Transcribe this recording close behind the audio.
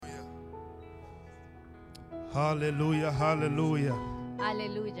Hallelujah, hallelujah.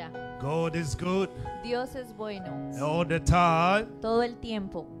 Aleluya. God is good Dios es bueno. all the time. Todo el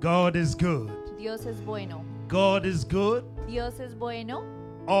tiempo. God is good. Dios es bueno. God is good Dios es bueno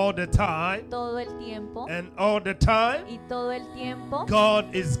all the time. todo el tiempo. And all the time, Y todo el tiempo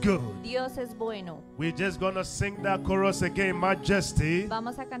God is good. Dios es bueno. We're just going to sing that chorus again, Majesty.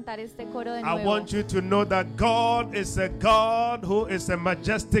 Vamos a cantar este coro de I nuevo. want you to know that God is a God who is a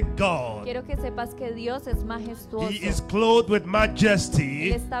majestic God. Quiero que sepas que Dios es majestuoso. He is clothed with Él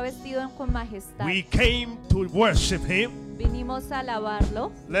majesty. está vestido con majestad. We came to worship Him. Vinimos a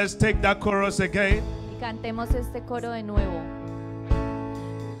alabarlo Let's take that chorus again. y cantemos este coro de nuevo.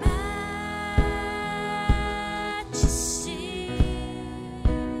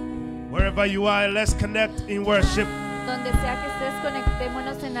 Wherever you are, let's connect in worship. Donde sea que estés,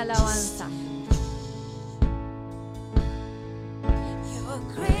 conectémonos en alabanza. Your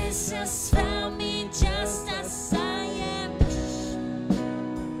grace has found me just as I am,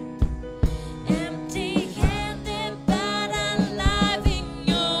 empty-handed but alive in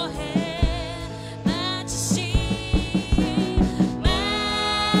your hand, Majesty,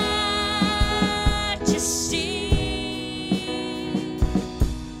 Majesty.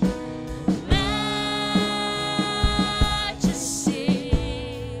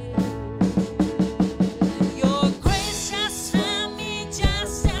 Your grace has found me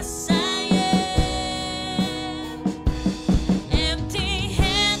just as I am,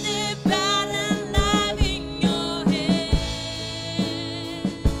 empty-handed but alive in your hand,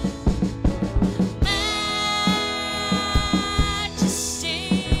 Majesty,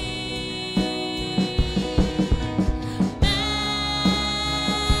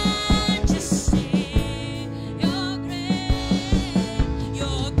 Majesty.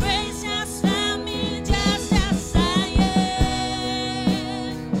 Your grace has found me just as I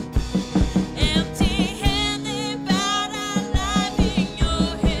am, empty-handed but alive in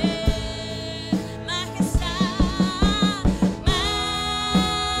your hand, Majestad,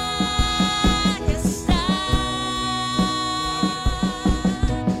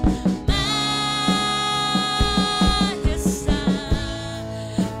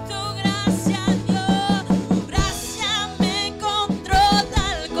 Majestad, tu gracia me encontró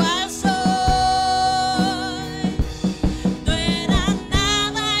tal cual soy. No era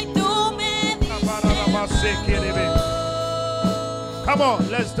nada y tú me diste todo. Come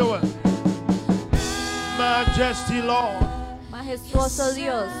on, let's do it. Majesty, Lord. Majestuoso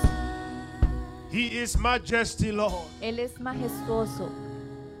Dios. He is majesty, Lord. Él es majestuoso.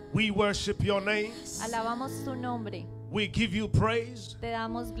 We worship your name. Alabamos tu nombre. We give you praise. Te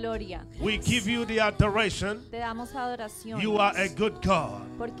damos gloria. We give you the adoration. Te damos adoración. You are a good God.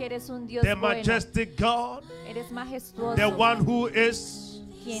 Porque eres un Dios The bueno. majestic God. Eres majestuoso. The one who is.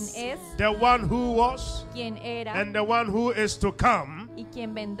 Quien es, The one who was. quien era And the one who is to come. y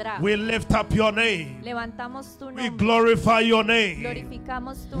quien vendrá. We lift up your name. Levantamos tu We nombre. glorify your name.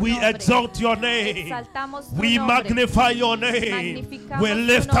 Glorificamos tu We nombre. exalt your name. Exaltamos tu We nombre. magnify your name. Magnificamos We tu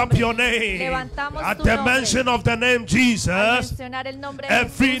lift up nombre. your name. Levantamos At tu the nombre. mention of the name Al Jesus, mencionar el nombre de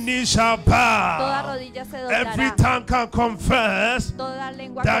every Jesús, knee shall toda bow. rodilla se Every doblará. tongue can confess Toda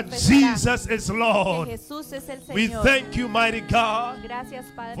lengua that confesará Jesus is que Lord. Jesús es el We Señor. thank you, mighty God, Gracias,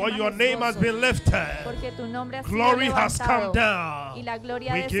 Padre for your name has majestuoso, been lifted. porque tu nombre ha sido Glory has come levantado y down. la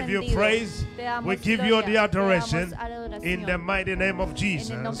gloria ha We give you descendido. praise. Te damos We give you gloria, the te adoration damos adoración. in the mighty name of En el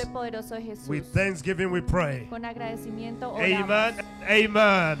Jesus. nombre poderoso de Jesús. With thanksgiving we pray. Con agradecimiento oramos. Amen.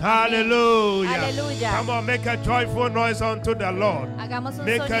 Amen. Hallelujah. Hallelujah. Come on, make a joyful noise unto the Lord. Hagamos un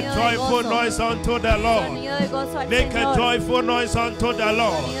Make a sonido de joyful gozo. noise unto the Lord. Sonido de gozo al Make a Señor. joyful noise unto the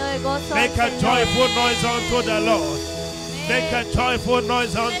Lord. Sonido de gozo Make al a Señor. joyful noise unto the Lord. Make a joyful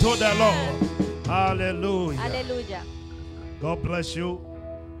noise unto the Lord. Hallelujah. Aleluya. God bless you.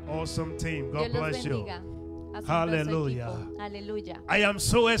 Awesome team. God Dios los bless you. bendiga. Asombroso Hallelujah. equipo. Aleluya. I am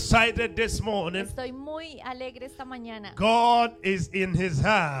so excited this morning. Estoy muy alegre esta mañana. God is in his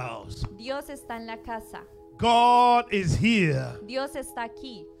house. Dios está en la casa. God is here. Dios está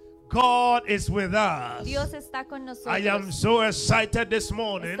aquí. God is with us. Dios está con nosotros. I am so excited this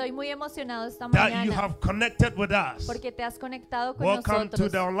morning Estoy muy emocionado esta that you mañana have connected with us. porque te has conectado con Welcome to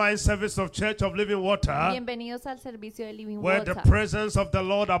nosotros. the online service of Church of Living Water, Bienvenidos al servicio de Living where Water, the presence of the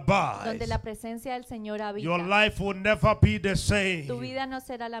Lord donde abides. la presencia del Señor Your habita. life will never be the Tu same, vida no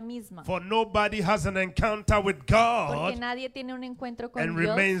será la misma, for nobody has an encounter with porque God nadie tiene un encuentro con and Dios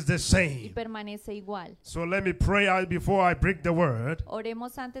remains the y same. permanece igual. So let me pray out before I break the word.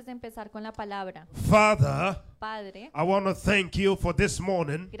 Oremos antes de empezar con la palabra, Father, Padre, I want to thank you for this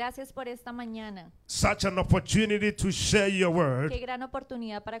morning, gracias por esta mañana. such an opportunity to share your word. Qué gran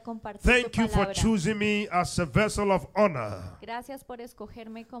oportunidad para compartir Thank tu you for palabra. choosing me as a vessel of honor. Gracias por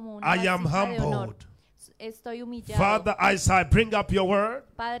escogerme como una I am vasija de honor. humbled. Estoy humillado. Father, as I bring up your word,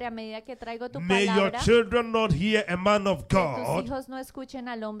 Padre, a medida que traigo tu may your palabra, children not hear a man of que tus God, hijos no escuchen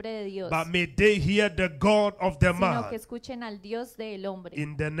al hombre de Dios, but may they hear the God of the sino man. que escuchen al Dios del hombre.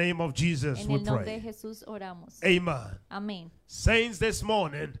 In the name of Jesus, En we el nombre de pray. Jesús oramos. Amen. Amén. Saints, this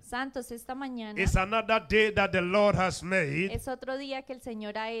morning Santos, esta mañana is another day that the Lord has made. es otro día que el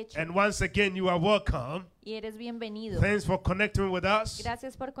Señor ha hecho And once again, you are welcome. y eres bienvenido. Thanks for connecting with us.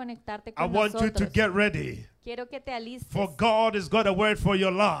 Gracias por conectarte I con want you to nosotros. get ready. Quiero que te alistes For God has got a word for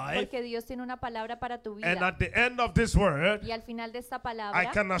your life. porque Dios tiene una palabra para tu And vida. at the end of this word, Y al final de esta I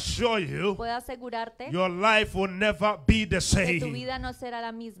palabra can assure you, puedo asegurarte your life will never be the que tu same. vida no será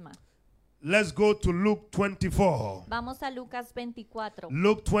la misma. Let's go to Luke 24. Vamos a Lucas 24.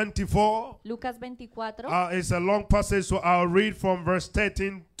 Luke 24 Lucas 24 is a long passage, so I'll read from verse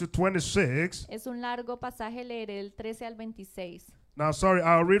 13 to 26. es un largo pasaje, leeré del 13 al 26. Now, sorry,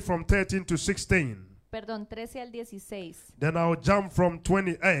 I'll read from 13 to 16. Perdón, 13 al 16. Then I'll jump from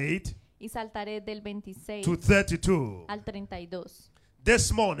 28 Y saltaré del 26 to 32. al 32.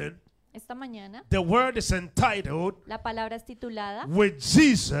 This morning, Esta mañana the word is entitled, la palabra es titulada With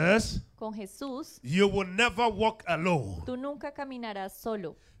Jesus, Con Jesús, you will never walk alone. tú nunca caminarás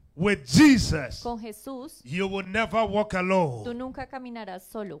solo. With Jesus, Con Jesús, you will never walk tú alone. nunca caminarás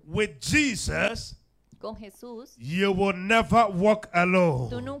solo. With Jesus, Con Jesús, you will never walk tú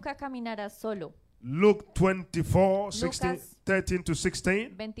alone. nunca caminarás solo. Luke 24, 16, Lucas 13 to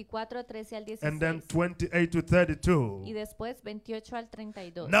 16, 24, 13 al 16. and then 28 to Y 32. después 28 al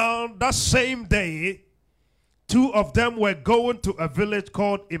 32. Now, that same day, two of them were going to a village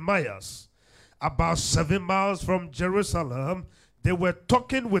called Emmaus, about 7 miles from Jerusalem. They were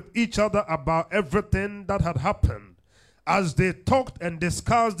talking with each other about everything that had happened. As they talked and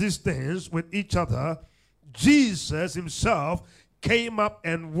discussed these things with each other, Jesus himself came up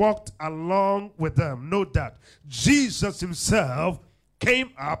and walked along with them. Note that. Jesus himself came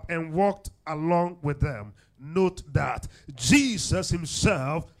up and walked along with them. Note that. Jesus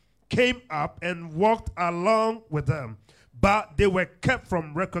himself came up and walked along with them. But they were kept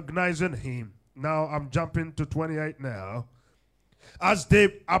from recognizing him. Now I'm jumping to 28 now. As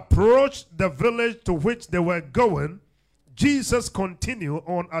they approached the village to which they were going, Jesus continued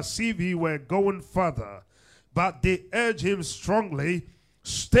on as if he were going further. But they urged him strongly,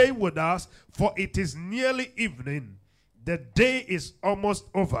 stay with us, for it is nearly evening. The day is almost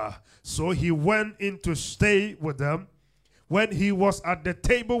over. So he went in to stay with them. When he was at the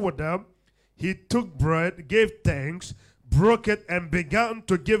table with them, he took bread, gave thanks, broke it, and began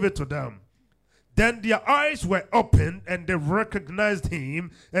to give it to them. Then their eyes were opened and they recognized him,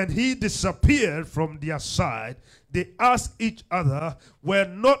 and he disappeared from their sight. They asked each other, were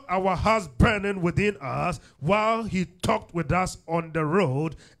not our hearts burning within us while he talked with us on the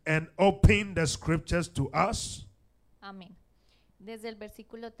road and opened the scriptures to us? Amén. Desde el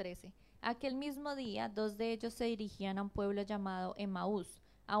versículo 13. Aquel mismo día, dos de ellos se dirigían a un pueblo llamado Emaús,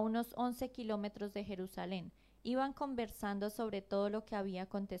 a unos 11 kilómetros de Jerusalén. Iban conversando sobre todo lo que había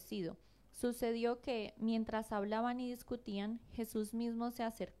acontecido. Sucedió que, mientras hablaban y discutían, Jesús mismo se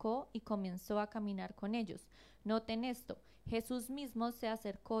acercó y comenzó a caminar con ellos. Noten esto, Jesús mismo se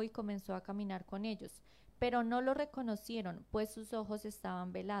acercó y comenzó a caminar con ellos, pero no lo reconocieron, pues sus ojos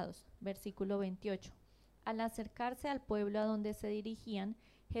estaban velados. Versículo 28. Al acercarse al pueblo a donde se dirigían,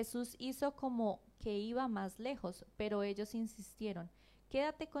 Jesús hizo como que iba más lejos, pero ellos insistieron,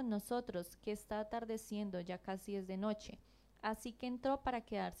 quédate con nosotros, que está atardeciendo, ya casi es de noche. Así que entró para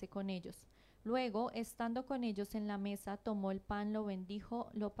quedarse con ellos. Luego, estando con ellos en la mesa, tomó el pan, lo bendijo,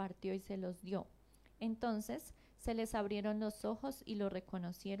 lo partió y se los dio. Entonces se les abrieron los ojos y lo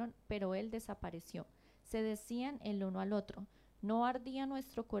reconocieron, pero él desapareció. Se decían el uno al otro, ¿no ardía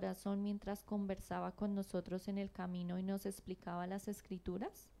nuestro corazón mientras conversaba con nosotros en el camino y nos explicaba las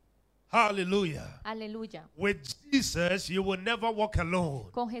escrituras? Hallelujah. Aleluya. With Jesus, you will never walk alone.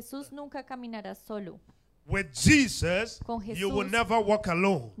 Con Jesús nunca caminarás solo. With Jesus, Con you will Jesús. never walk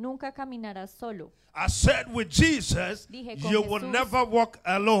alone. Nunca caminarás solo. I said with Jesus, Dije, con you will Jesús, never walk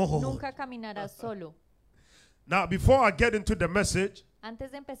alone. Nunca caminarás solo. Now, before I get into the message,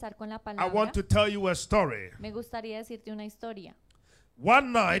 Antes de empezar con la I palabra, want to tell you a story. me gustaría decirte una historia.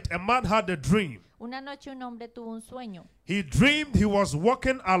 One night, a man had a dream. Una noche un hombre tuvo un sueño. He dreamed he was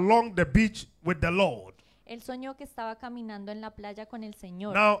walking along the beach with the Lord. Él soñó que estaba caminando en la playa con el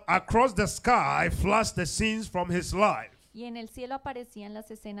Señor. Now, across the sky flashed the scenes from his life. y en el cielo aparecían las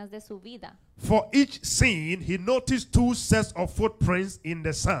escenas de su vida. For each scene, he noticed two sets of footprints in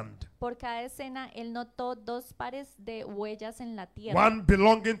the sand, Por cada escena él notó dos pares de huellas en la tierra. one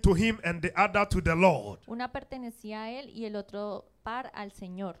belonging to him and the other to the Lord. Una pertenecía a él y el otro par al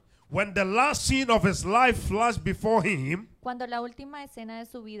Señor. When the last scene of his life flashed before him, Cuando la última escena de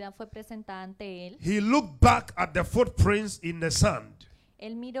su vida fue presentada ante él, he looked back at the footprints in the sand,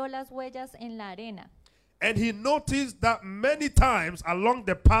 él miró las huellas en la arena and he noticed that many times along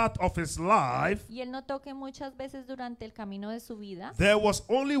the path of his life, y él notó que muchas veces durante el camino de su vida there was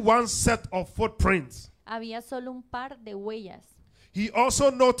only one set of footprints. había solo un par de huellas. He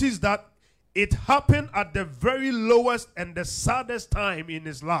also noticed that it happened at the very lowest and the saddest time in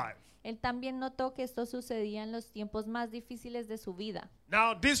his life. Él también notó que esto sucedía en los tiempos más difíciles de su vida.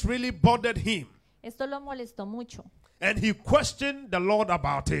 Now, this really bothered him, Esto lo molestó mucho and he questioned the Lord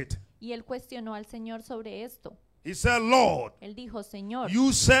about it. y él cuestionó al Señor sobre esto. He said, Lord, Él dijo, Señor,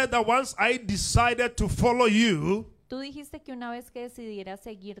 you said that once I decided to follow you, tú dijiste que una vez que decidiera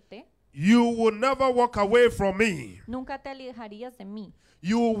seguirte, you will never walk away from me. nunca te alejarías de mí.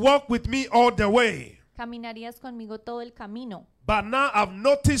 You will walk with me all the way. Caminarías conmigo todo el camino. But now I've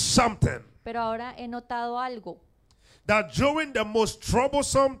noticed something, Pero ahora he notado algo, that during the most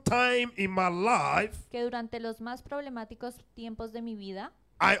troublesome time in my life, que durante los más problemáticos tiempos de mi vida,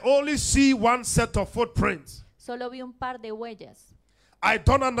 I only see one set of footprints. solo vi un par de huellas. I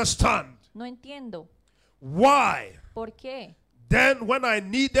don't understand. No entiendo. Why? ¿Por qué? Then when I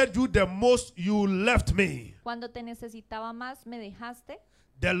needed you the most, you left me. Cuando te necesitaba más, me dejaste.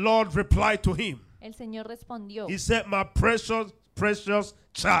 The Lord replied to him. El Señor respondió, He said, my precious, precious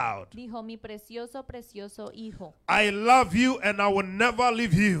child, dijo, mi precioso, precioso hijo, I love you and I will never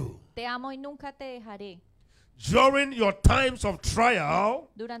leave you. te amo y nunca te dejaré. During your times of trial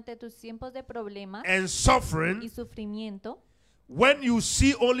Durante tus tiempos de problemas and y suffering, sufrimiento, when you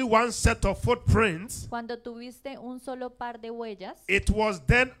see only one set of footprints, cuando tuviste un solo par de huellas, it was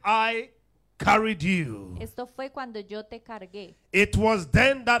then I carried you. esto fue cuando yo te cargué. It was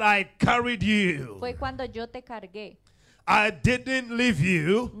then that I carried you. Fue cuando yo te cargué. I didn't leave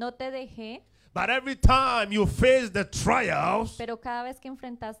you, No te dejé, but every time you faced the trials pero cada vez que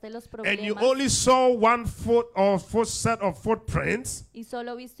enfrentaste los and you problemas only saw one foot or foot set of footprints, y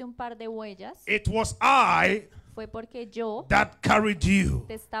solo viste un par de huellas, it was I fue porque yo that carried you.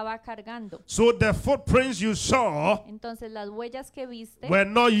 te estaba cargando. So the footprints you saw Entonces las huellas que viste were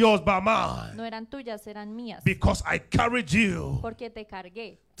not yours but mine, no eran tuyas, eran mías, because I carried you porque te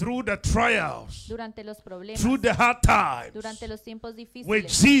cargué through the trials, durante los problemas, through the hard times. durante los tiempos With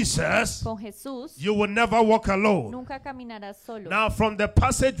difíciles. Jesus, Con Jesús you will never walk alone. nunca caminarás solo. Now, from the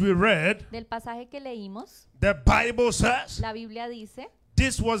passage we read, Del pasaje que leímos, the Bible says la Biblia dice,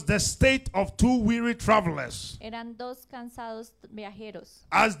 this was the state of two weary travelers eran dos cansados viajeros.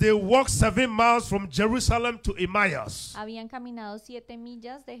 as they walked 7 miles from Jerusalem to Emmaus. Habían caminado 7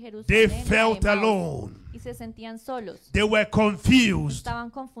 millas de They Jerusalén a felt Emaús alone. y se sentían solos. They were confused.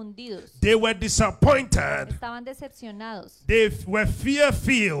 Estaban confundidos. They were disappointed. Estaban decepcionados. They were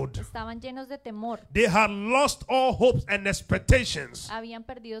fear-filled. Estaban llenos de temor. They had lost all hopes and expectations Habían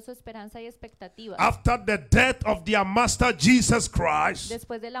perdido su esperanza y expectativas. after the death of their master Jesus Christ.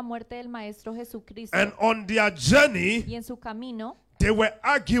 Después de la muerte del Maestro Jesucristo And on their journey, y en su camino, they were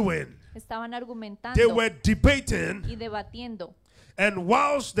arguing. estaban They argumentando were debating. y debatiendo. And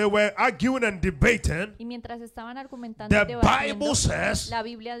whilst they were arguing and debating, Y mientras estaban argumentando y the debatiendo, Bible says la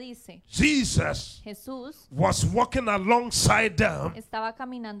Biblia dice, Jesus Jesús was walking alongside them, estaba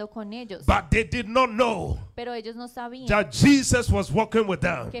caminando con ellos, but they did not know pero ellos no sabían that Jesus was walking with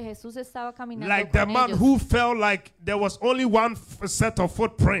them. que Jesús estaba caminando Like the con man ellos, who felt like there was only one set of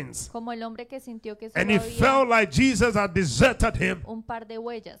footprints, como el hombre que sintió que and solo he había felt like Jesus had deserted him. un par de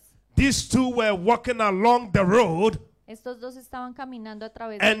huellas. These two were walking along the road, Estos dos estaban caminando a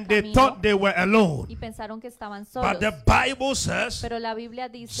través and del they camino thought they were alone. y pensaron que estaban But solos. the Bible says Pero la Biblia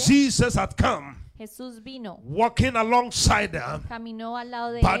dice, Jesus had come, Jesús vino, walking alongside them, caminó al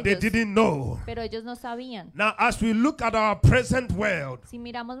lado de but they ellos, didn't know. pero ellos no sabían. Now, as we look at our present world, Si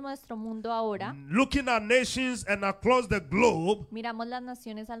miramos nuestro mundo ahora, looking at nations and across the globe, miramos las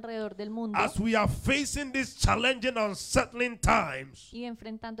naciones alrededor del mundo as we are facing these challenging, unsettling times y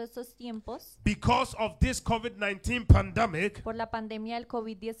enfrentando estos tiempos because of this COVID-19 pandemic, por la pandemia del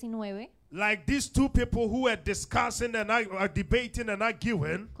COVID-19, like these two people who were discussing and debating and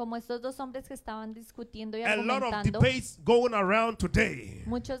arguing, como estos dos hombres que estaban discutiendo y a lot of argumentando, debates going around today.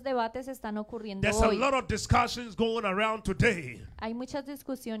 muchos debates están ocurriendo There's a hoy. lot of discussions going around today. Hay muchas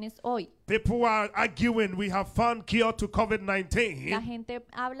discusiones hoy. People are arguing we have found cure to La COVID-19. gente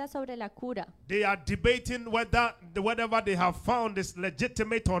habla sobre la cura. They are debating whether whatever they have found is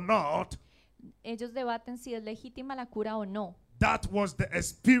legitimate or not. Ellos debaten si es legítima la cura o no. That was the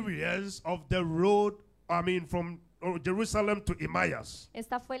experience of the road, from Jerusalem to Emmaus.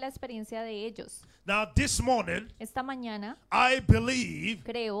 Esta fue la experiencia de ellos. Now this morning, Esta mañana I believe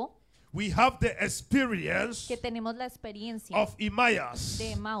creo we have the experience que tenemos la experiencia of Emmaus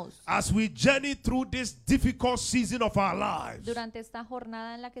de Emmaus as we journey through this difficult season of our lives. durante esta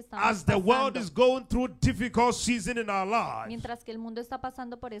jornada en la que estamos As the world pasando. is going through difficult season in our lives. Mientras que el mundo está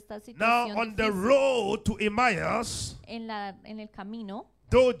pasando por esta Now situación on the difícil, road to Emmaus, en el camino,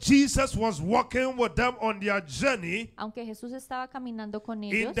 though Jesus was walking with them on their journey, aunque Jesús estaba caminando con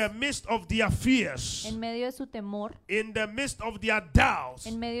in ellos, the midst of their fears, en medio de su temor, in the midst of their doubts,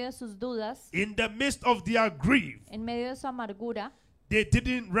 en medio de sus dudas, in the midst of their grief, en medio de su amargura, they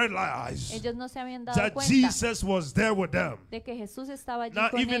didn't realize ellos no se habían dado that cuenta Jesus was there with them. de que Jesús estaba allí Now,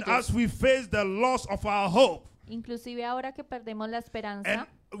 con even ellos. as we face the loss of our hope Inclusive ahora que perdemos la esperanza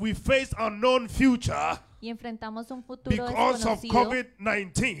and we face unknown future y enfrentamos un futuro because of desconocido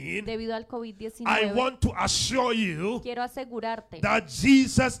COVID-19, debido al I COVID-19, want to assure you quiero asegurarte that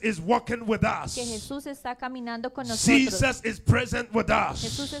Jesus is walking with us. que Jesús está caminando con nosotros. Jesus is present with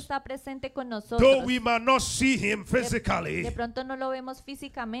Jesús us. está presente con Though nosotros. we might not see him De physically, pronto no lo vemos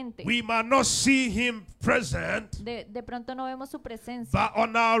físicamente. we might not see him present, De pronto no vemos su presencia. but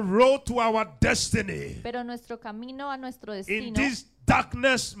on our road to our destiny, Pero nuestro camino a nuestro in destino, this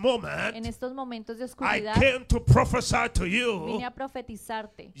darkness en moment, estos momentos de I oscuridad, came to prophesy to you, vine a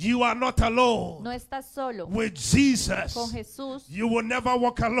profetizarte. you are not alone. No estás solo. With Con Jesus, Jesús, you will never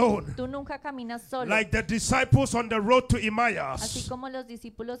walk alone. tú nunca caminas solo. Like the disciples on the road to Así Emmaus, como los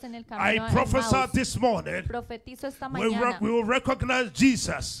discípulos en el I camino a prophesied Emmaus. this morning, Profetizo esta we mañana will recognize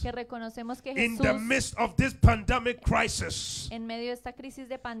Jesus que reconocemos que in the Jesús, midst of this pandemic crisis. en medio de esta crisis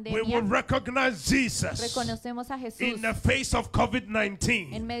de We will pandemia, recognize Jesus reconocemos a Jesús in the face of en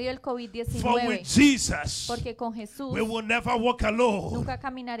COVID-19. medio del For with COVID-19, Jesus, porque con Jesús we will never walk alone. nunca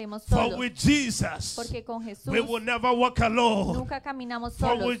caminaremos For solos, with Jesus, porque con Jesús we will never walk alone. nunca caminamos For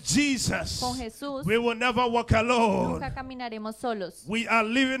solos, with Jesus, con Jesús we will never walk alone. nunca caminaremos solos. We are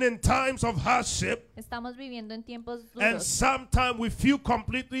living in times of hardship, Estamos viviendo en tiempos and duros sometimes we feel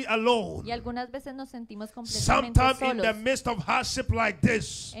completely alone. y algunas veces nos sentimos completamente Sometimes in the solos. midst of hardship like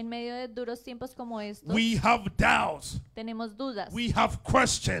this, En medio de duros tiempos como estos, we have doubts, tenemos dudas we have y nos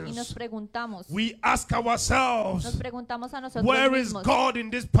questions. preguntamos, We ask ourselves, nos preguntamos a nosotros where is mismos, God in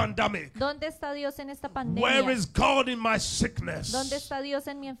this pandemic? ¿dónde está Dios en esta Where pandemia? is God in my ¿Dónde sickness? está Dios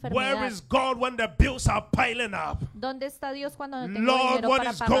en mi Where enfermedad? is God when the bills are piling up? ¿Dónde está Dios cuando no tengo Lord, dinero what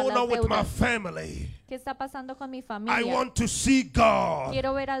para is pagar going las on with my deudas? family? ¿Qué está pasando con mi I familia? want to see God,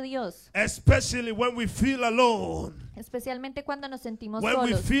 Quiero ver a Dios, especially when we feel alone. especialmente cuando nos sentimos When we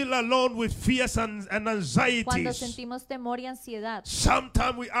solos, feel alone with fears and cuando anxieties. sentimos temor y ansiedad.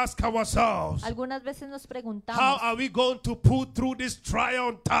 Sometimes we ask ourselves, Algunas veces nos how preguntamos, are we going to pull through these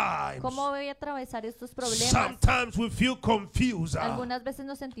trying times? ¿cómo voy a atravesar estos problemas? Sometimes we feel confused. Algunas veces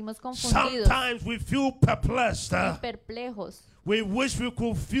nos sentimos confundidos Sometimes we feel perplexed. y perplejos. We wish we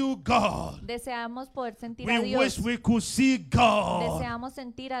could feel God. Deseamos poder sentir We a wish Dios. we could see God. Deseamos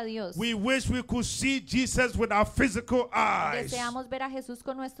sentir a Dios. We wish we could see Jesus with our physical eyes. Deseamos ver a Jesús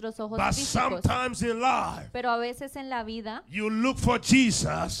con nuestros ojos But físicos. sometimes in life, Pero a veces en la vida, you look for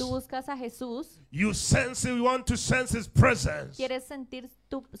Jesus. tú buscas a Jesús, You sense, you want to sense His presence. quieres sentir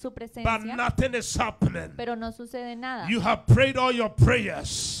su But presencia, nothing is happening. pero no sucede nada. You have prayed all your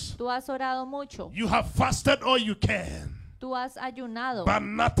prayers. Tú has orado mucho, You have fasted all you can. tú has ayunado, But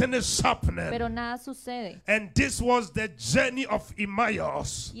nothing is happening. pero nada sucede. And this was the journey of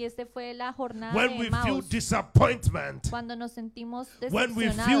Emmaus. Y este fue la jornada When de we feel Emmaus, disappointment, cuando nos sentimos when we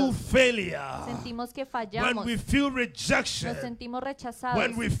feel decepcionados, failure, sentimos que when fallamos, we feel nos rejection, sentimos rechazados,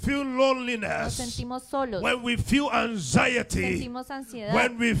 when we feel nos loneliness, sentimos solos, when we feel anxiety, sentimos ansiedad,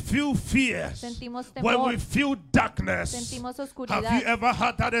 when we feel fears, sentimos when temor, we feel darkness. sentimos Have you oscuridad. ever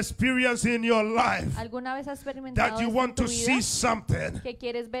had that experience in your life ¿Alguna vez has experimentado that you esto want en tu to vida? see something Que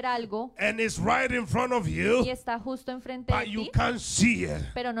quieres ver algo and it's right in front of you, y está justo enfrente de but you ti, can't see it?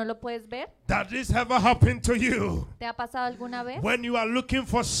 pero no lo puedes ver? That this ever happened to you ¿Te ha pasado alguna vez? when you are looking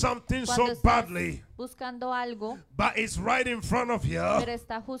for something Cuando so estás badly buscando algo, but it's right in front of you, pero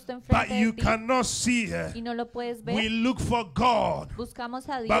está justo but enfrente you de ti cannot see it. y no lo puedes We ver. look for God, Buscamos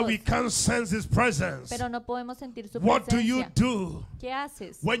a but we Dios, can't sense His presence. pero no podemos sentir su What do you presencia. do ¿Qué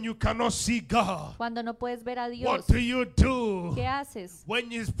haces when you cannot see God? cuando no puedes ver a Dios? What do you do ¿Qué haces when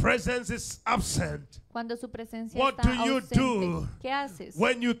His presence is absent? cuando su presencia What está do you ausente? do ¿Qué haces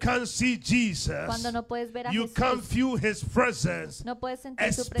When you can't see Jesus, cuando no puedes ver a you can't Jesús? feel His presence, No puedes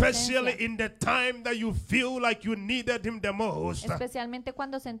sentir su especially presencia, in the time that you feel like you needed Him the most. especialmente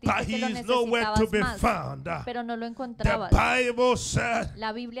cuando But sentiste que He lo is nowhere to necesitabas be más, found. pero no lo The encontrabas. Bible said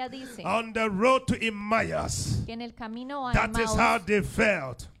La Biblia dice on the road to Emmaus, que en el camino a that is how Emmaús they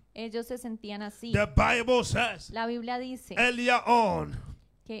felt. ellos se sentían así. The Bible says La Biblia dice earlier on,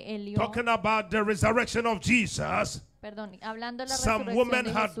 que Elión, talking about the resurrection of Jesus, perdón, hablando de la some resurrección women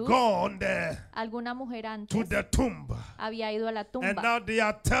de had Jesús, gone there alguna mujer to antes the tomb, había ido a la and tumba now they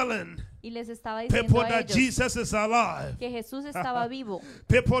are telling y les estaba people diciendo a that ellos Jesus is alive. que Jesús estaba vivo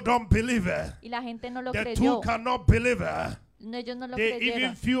People don't believe it. y la gente no lo The creyó. two cannot believe it. No, ellos no lo They even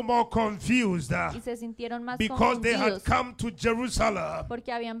creyeron feel more confused y se sintieron más because they had confundidos come to Jerusalem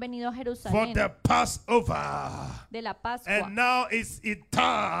porque habían venido a for Jerusalén the Passover. de la Pascua And now it's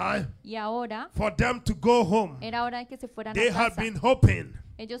time y ahora for them to go home. era hora de que se fueran They a had casa. been hoping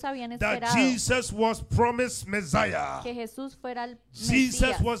Ellos habían that esperado Jesus was promised Messiah. que Jesús fuera el Jesus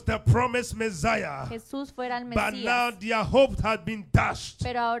Mesías. was the promised Messiah. Jesús fuera el But now Mesías. their hope had been dashed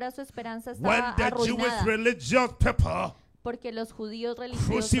Pero ahora su esperanza when estaba the Jewish arruinada religious people porque los judíos religiosos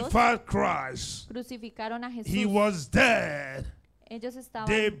crucified Christ. crucificaron a He Jesús. was dead. Ellos estaban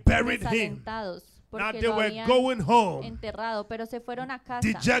They buried him. desalentados Now porque they lo were habían going home, enterrado, pero se fueron a casa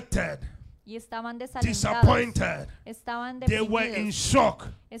dejected, y estaban desalentados. disappointed. Estaban They were in deprimidos. shock.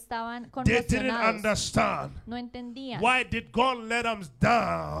 Estaban They didn't conmocionados. understand. No entendían. Why did God let us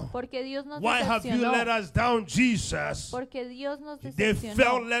down? Porque Dios nos Why have you decepcionó. let us down, Jesus? Porque Dios nos They decepcionó.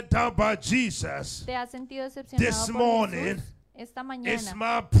 felt let down by Jesus. ¿Te has sentido This decepcionado por morning, Jesús? Esta It's mañana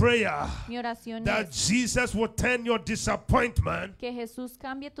my prayer mi oración that es Jesus will turn your disappointment, que Jesús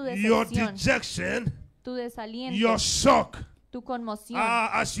cambie tu your decepción, dejection, tu desaliento, your shock tu conmoción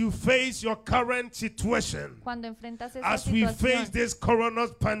as you face your current situation. cuando enfrentas esta As we face situación, this corona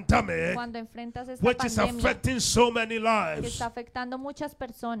pandemic, cuando enfrentas esta which is pandemia affecting so many que lives, está afectando muchas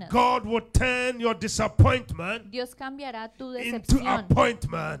personas. God will turn your disappointment Dios cambiará tu into decepción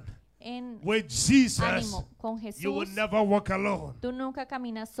appointment. en With Jesus, ánimo con you will Jesús. never walk alone. Tú nunca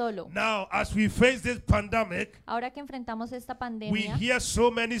caminas solo. Now, as we face this pandemic, Ahora que enfrentamos esta we pandemia, hear so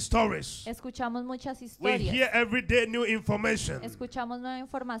many stories. escuchamos muchas We historias, hear every day new information. escuchamos nueva We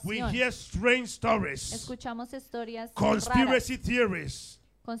información, hear strange stories, escuchamos historias raras, conspiracy theories,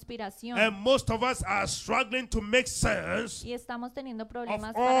 conspiración, and most of us are struggling to make sense y estamos teniendo of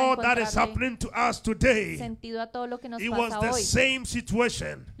problemas all para that is encontrarle happening to us today. sentido a todo lo que nos It was pasa the hoy. same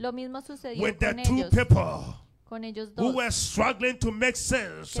situation Lo mismo sucedió with the con two ellos, people con ellos who dos, were struggling to make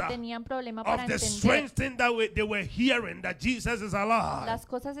sense que tenían problema para of the entender strange thing that they were hearing, that Jesus is alive. las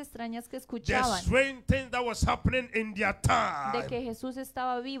cosas extrañas que The escuchaban strange thing that was happening in their de que time. Jesús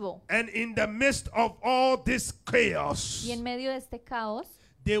estaba vivo, And in the midst of all this chaos, y en medio de este caos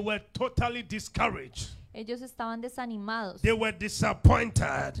they were totally discouraged. ellos estaban desanimados, They were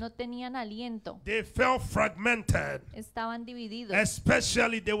disappointed. no tenían aliento, They felt fragmented. estaban divididos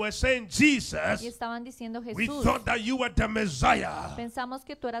Especially, they were saying, y Jesus, estaban diciendo, we Jesús, thought that you were the Messiah. pensamos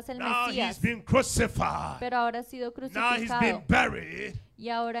que tú eras el Now he's Mesías, been crucified. pero ahora has sido Now he's been crucificado buried. y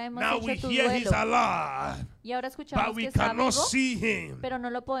ahora hemos Now we hecho tu hear he's duelo alive. y ahora But escuchamos we que está cannot vivo, see him. pero no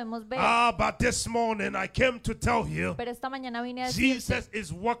lo podemos ver. But this morning I came to tell you, Pero esta mañana vine a decirte, Jesus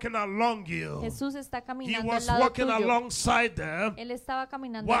is walking along you. Jesús está He caminando al was lado walking tuyo. alongside them Él estaba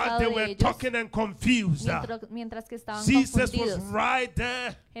caminando al while lado they de were ellos talking and confused. mientras que estaban Jesus was confundidos. right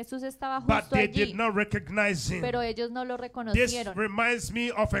there, Jesús estaba but justo they allí, did not recognize him. pero ellos no lo This reconocieron. reminds me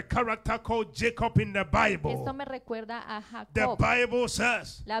of a character called Jacob in the Esto Bible. me recuerda a The Jacob. Bible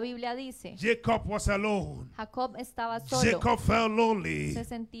says La Biblia dice, Jacob was alone. Jacob estaba solo, Jacob felt lonely. se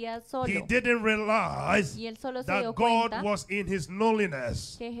sentía He solo didn't realize y él solo se that dio God cuenta was in his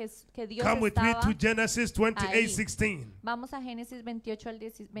loneliness. que Dios Come with me estaba. to Genesis 28:16. Vamos a Génesis 28 al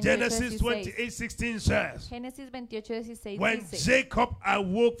 28, Genesis 16. 28:16 says, Génesis 28, 16 when dice, Jacob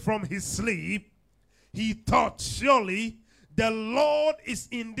awoke from his sleep, he thought, surely the Lord is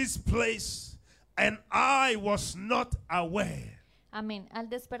in this place, and I was not aware. amén. Al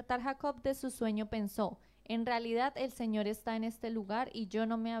despertar Jacob de su sueño pensó, en realidad el Señor está en este lugar y yo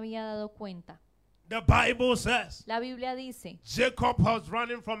no me había dado cuenta. The Bible says La Biblia dice, Jacob was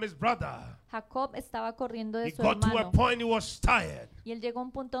running from his brother. Jacob estaba corriendo de He su got to a hermano point he was tired y él llegó a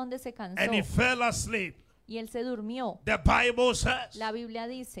un punto donde se cansó and he fell asleep. y él se durmió. The Bible says, La Biblia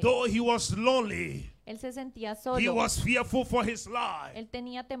dice, though he was lonely, él se sentía he solo, was fearful for his life. él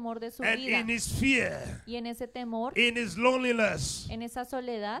tenía temor de su And vida in his fear, y en ese temor, in his loneliness, en esa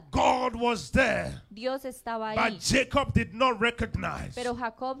soledad, God was there. Dios estaba But ahí. Jacob did not recognize. Pero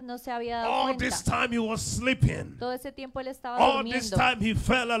Jacob no se había dado All this cuenta. time he was sleeping. Todo ese tiempo él estaba All this durmiendo. time he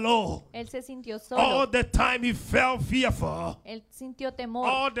fell alone. Él se sintió All solo. the time he felt fearful. Él sintió temor.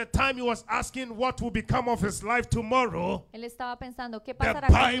 All the time he was asking what will become of his life tomorrow. Él estaba pensando, ¿qué pasará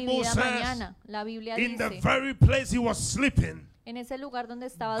The con mi Bible vida says, mañana? La Biblia In the dice, very place he was sleeping, en ese lugar donde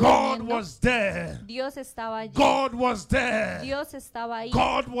estaba God durmiendo, was there. Dios estaba allí. God was there. Dios estaba ahí.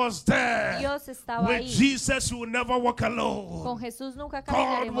 God was there. Dios estaba With ahí. Jesus you will never walk Con alone. Jesús nunca God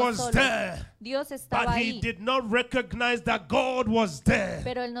caminaremos was solos. there. Dios estaba But he ahí. did not recognize that God was there.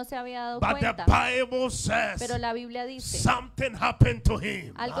 Pero él no se había dado But the cuenta. Bible says Pero la Biblia dice, something happened to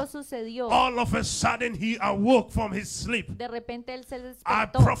him. algo sucedió. All of a sudden he awoke from his sleep. De repente él se I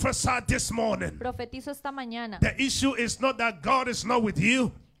despertó. prophesied this morning. Profetizo esta mañana. The issue is not that God is not with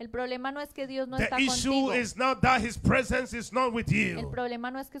you. El problema no es que Dios no The está issue contigo. is not that his presence is not with El you.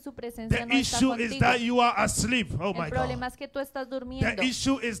 problema no es que su presencia The no está issue is contigo. that you are asleep. Oh my El problema God. es que tú estás The durmiendo.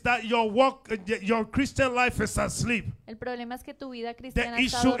 issue is that your Christian life is asleep. El problema es que tu vida The cristiana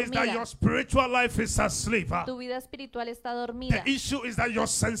está issue is that dormida. your spiritual life is asleep. Tu vida espiritual está The dormida. issue is that your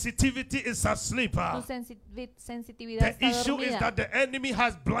sensitivity is asleep. Tu sensitividad The está issue is dormida. that the enemy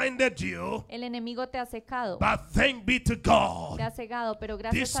has blinded you. El enemigo te ha secado, But thank be to God. te ha cegado, pero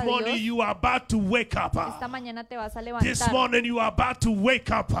gracias This a morning Dios, you are about to wake up. esta mañana te vas a This levantar, morning you are about to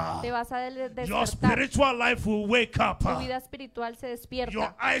wake up. te vas a Your despertar. spiritual life will wake up. Tu vida espiritual se Your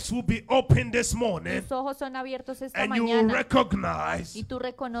despierta. eyes will be open this morning. Tus ojos son abiertos esta And you will mañana recognize y tú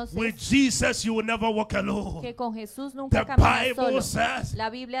reconoces with Jesus you will never walk alone. que con Jesús nunca The caminas Bible solo. says La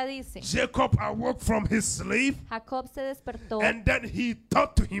Biblia dice, Jacob awoke from his sleep Jacob se despertó and then he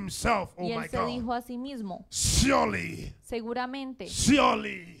thought to himself, y oh my él se God, dijo a sí mismo, surely, seguramente,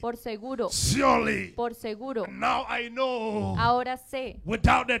 surely, por seguro, surely. por seguro, Now I know ahora sé,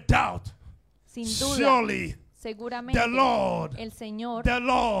 without a doubt, sin duda, surely seguramente, the Lord, el Señor, the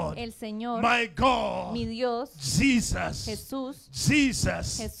Lord, my God, mi Dios, Jesus, Jesús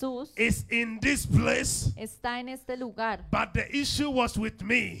Jesus is in this place. está en este lugar, But the issue was with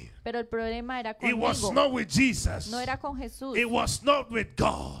me. pero el problema era It was conmigo, not with Jesus. no era con Jesús, It was not with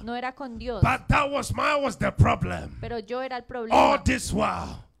God. no era con Dios, But that was the problem. pero yo era el All problema. this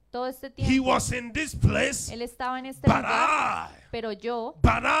while, Todo este he tiempo was in this place, él estaba en este but lugar, I pero yo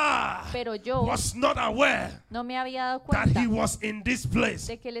was not aware no me había dado that he cuenta was in this place.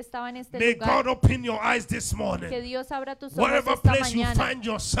 de que él estaba en este May lugar. God open your eyes this Que morning. Dios abra tus ojos Whatever esta place you mañana, find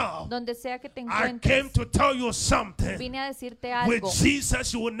yourself, donde sea que te I came encuentres. to tell you something. Vine a decirte With algo.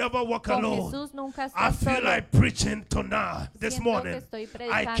 Jesus, you will never walk Con alone. Jesús nunca I estás feel solo. like preaching tonight, this Siento que morning. estoy I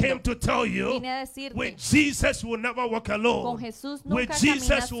predicando. came to tell you, Vine a decirte, with Jesus, you will never walk con alone. Jesús With nunca Jesus,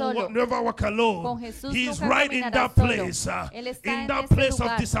 caminas you will solo. never walk alone. Con Jesús He's nunca right in caminarás that solo. place, Él está in en that ese place of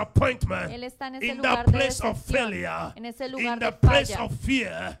lugar. disappointment, Él está en ese in lugar that de place of decepción, failure, en ese in lugar the de place falla, of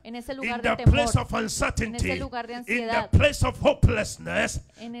fear, en ese in lugar the de temor, place of en uncertainty, ese lugar de in the ansiedad, place of hopelessness.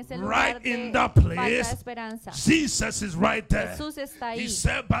 en ese lugar Right de in that falta de place, esperanza. Jesus is right there. Jesús está He ahí.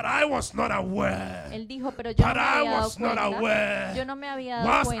 said, but I was not aware. Él dijo, pero yo no But me I había dado was not cuenta. aware. Yo no me había dado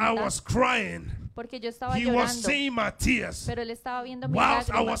Whilst I cuenta was crying, porque yo estaba he was llorando, seeing my tears. pero él estaba viendo mis Whilst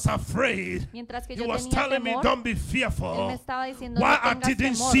I was lágrimas. afraid, Mientras que he yo was tenía telling me, temor, don't be él me fearful. estaba diciendo, Why no I tengas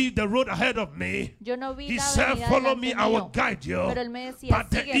didn't temor. see the road ahead of me. Yo no vi He la said, avenida follow me, delante I will mío. guide you. Pero él me decía, But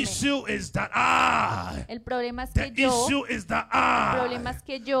the sígueme. issue is that I, El problema es the que yo, issue is that el problema I es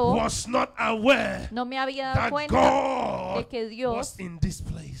que yo was not aware no me había dado that cuenta God de que Dios was in this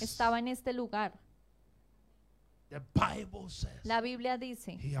place. estaba en este lugar. The Bible says La Biblia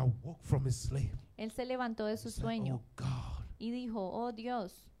dice, he awoke from his sleep. él se levantó de su He said, sueño oh God, y dijo, oh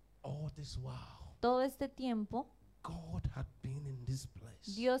Dios, all this while, todo este tiempo God had been in this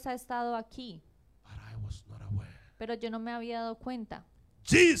place, Dios ha estado aquí, but I was not aware. pero yo no me había dado cuenta.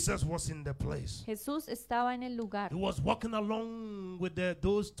 Jesus was in the place. Jesús estaba en el lugar. He was walking along with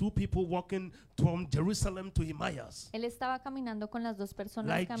those two people walking from Jerusalem to Emmaus. Él estaba caminando con las dos personas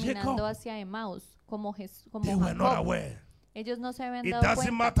Like caminando Jacob. hacia Emmaus, como They were not Jacob. aware. Ellos no se habían It dado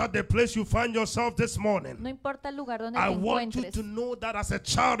doesn't cuenta. matter the place you find yourself this morning. No importa el lugar donde I te want you encuentres. to know that as a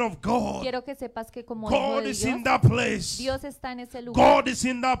child of God, Quiero que sepas que como hijo God de is in Dios, that place. Dios está en ese lugar. God is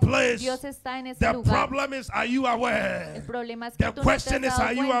in that place. Dios está en ese The lugar. problem is, are you El aware? problema es que The tú no te has question is, dado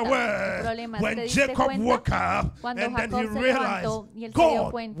are you cuenta. El aware? problema es When que diste Jacob woke cuenta up cuando and then he Jacob se realized levantó y él se dio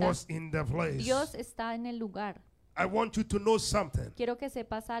God cuenta. was in the place. Dios está en el lugar. I want you to know something. Quiero que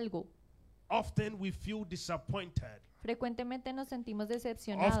sepas algo. Often we feel disappointed. Frecuentemente nos sentimos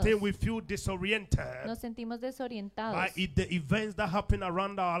decepcionados. Often we feel disoriented Nos sentimos by desorientados the events that happen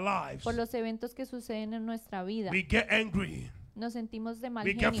around our lives. por los eventos que suceden en nuestra vida. We get angry. Nos sentimos de mal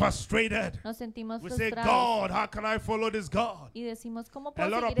We get genio. frustrated. Nos sentimos We say, frustrados. God, how can I follow this God? Y decimos, ¿cómo A puedo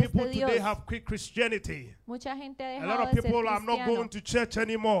lot of seguir people este today Dios? have quick Christianity. Mucha gente ha A lot dejado of de ser people are not cristiano. going to church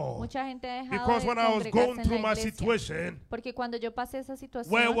anymore. Mucha gente ha dejado Because de when I was congregarse going en through la my iglesia. situation, Porque cuando yo pasé esa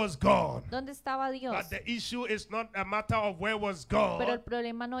situación, where was God? ¿dónde estaba Dios? But the issue is not a matter of where was Pero el God.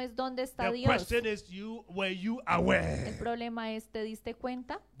 problema no es dónde está The Dios. question is, were you El aware? problema es, ¿te diste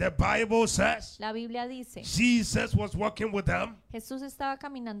cuenta? The Bible says La Biblia dice, Jesus was walking with them. Jesús estaba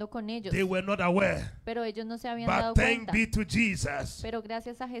caminando con ellos, They were not aware. pero ellos no se habían dado But thank cuenta. be to Jesus. Pero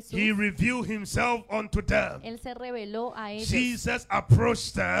gracias a Jesús, He revealed himself unto them. Él se reveló a ellos. Jesus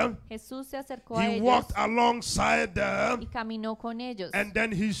approached them. Jesús se acercó a He ellos walked alongside y them. caminó con ellos. And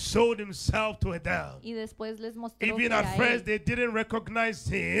then he showed himself to them. Y después les mostró Even que at a first él, they didn't recognize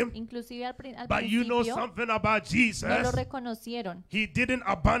him. inclusive al But you know principio, something about no lo Jesus. reconocieron. He didn't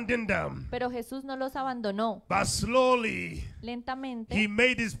abandon them. Pero Jesús no los abandonó. But slowly Lentamente, he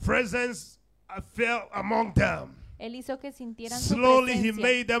made his presence felt among them. Él hizo que sintieran su Slowly he presencia.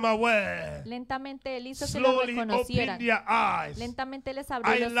 made them aware. Lentamente Él hizo que los Slowly he opened reconocieran. their eyes. Lentamente les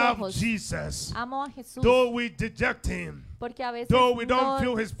abrió I los love ojos. Jesus. Amo a Jesús, Though we deject him, porque a veces though we don't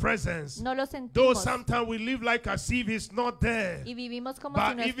feel no, his presence, no lo though sentimos sometimes we live like as if he's not there. y vivimos como si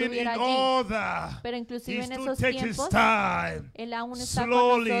But no even in estuviera allí. all that, Pero he inclusive en still esos takes his tiempos, time. Él aún está con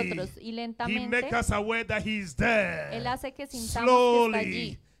Slowly, nosotros y he lentamente makes us aware that he's Él there. hace que sintamos que está Slowly,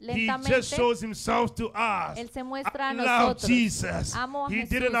 allí. he Lentamente, just shows himself to us. Él se muestra a I love nosotros. Jesus. Amo a He Jesús,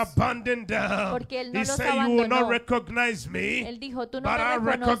 didn't abandon them. porque Él no He los said, you will not abandonó. recognize me, Él dijo, tú no but I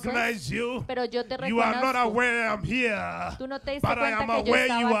me reconoces, recognize you. pero yo te You are not reconozco. aware I'm here, Tú no te diste but I am cuenta que yo aware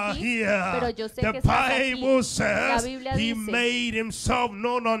you estaba are aquí, here. pero yo sé The que estás aquí. Bible says Biblia he dice, made himself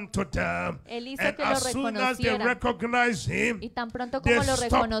known unto them. Él hizo And que lo as soon as they reconocieran. recognized him, Y tan pronto they como lo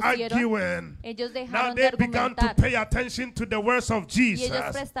stopped reconocieron, arguing. ellos Now dejaron de they began to argumentar pay attention to the words of y ellos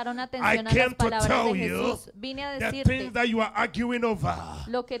Jesus. prestaron I atención a came las to palabras tell de you Jesús. Vine a the decirte things that you are arguing over,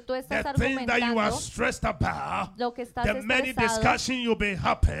 lo que tú estás the things that you are argumentando, stressed about, lo que estás the many estresado, discussions you'll be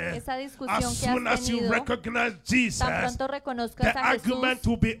having. esa discusión As que soon has as you tenido, recognize Jesus, tan pronto reconozcas the a Jesús, argument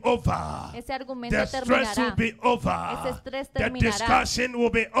will be over. ese argumento The stress will terminará. be over. Ese estrés The terminará. discussion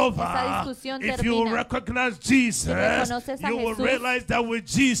will be over. Esa discusión If you termina. recognize Jesus, reconoces a you will Jesús, realize that with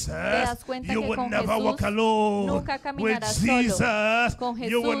Jesus, das cuenta you que will con never Jesús walk alone. nunca With caminarás solo. Jesus, Con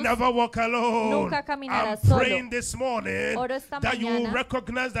you will Jesús never walk alone. nunca I'm caminarás solo. praying this morning Oro esta that you will mañana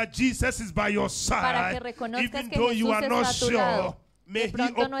recognize that Jesus is by your para side, que reconozcas even que though you Jesús are not está a tu sure. lado. May De he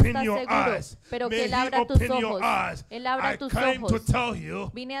pronto no open estás your seguro, eyes. pero que May Él he abra tus open your ojos. eyes. Él abra I tus came to ojos. tell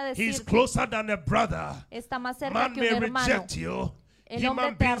you, Vine a he's decirte, closer than a brother. está más cerca Man que may un hermano. reject you. El hombre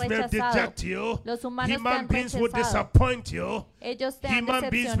Human te ha beings may rechazado. reject you. Los humanos te Human han beings will rechazado. disappoint you. Ellos te han Human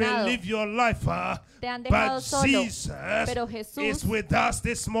beings may decepcionado. live your life, Te han dejado but solo. Jesus Pero Jesús is with us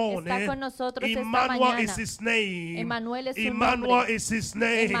this está morning. con nosotros esta Emmanuel mañana. is his name. Emmanuel es su Emmanuel nombre. is his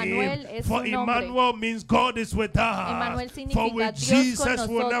name. Emmanuel es For su nombre. Emmanuel means God is with Emmanuel us. significa For with Dios con Jesus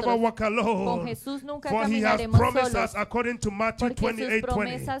we'll never nosotros. walk Con alone. Jesús nunca For he has caminaremos promised solos, us according to Matthew porque sus 28:20.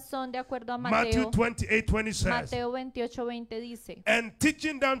 promesas son de acuerdo a Matthew Mateo. 28:20 says, Mateo 28:20 dice, and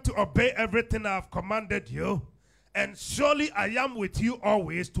teaching them to obey everything I have commanded you, and surely I am with you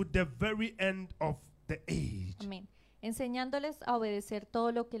always to the very end of the age. amén, enseñándoles a obedecer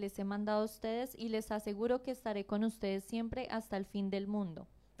todo lo que les he mandado a ustedes y les aseguro que estaré con ustedes siempre hasta el fin del mundo.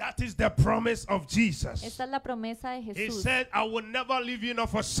 That is the promise of Jesus. Esta es la promesa de He Jesús. said, I will never leave you nor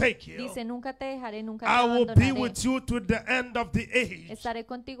forsake you. Dice, nunca te dejaré, nunca te I will be abandonaré. with you to the end of the age. Estaré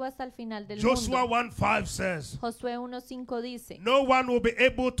contigo hasta el final del Joshua mundo. 1:5 says, Josué 1:5 dice, no one will be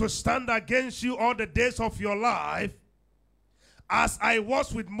able to stand against you all the days of your life. As I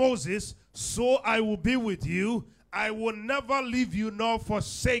was with Moses, so I will be with you. I will never leave you nor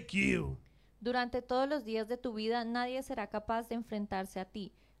forsake you. durante todos los días de tu vida nadie será capaz de enfrentarse a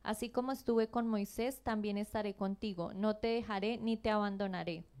ti. Así como estuve con Moisés, también estaré contigo. No te dejaré ni te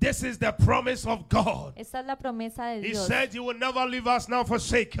abandonaré. This is the promise of God. Esta es la promesa de He Dios. said, you will never leave us nor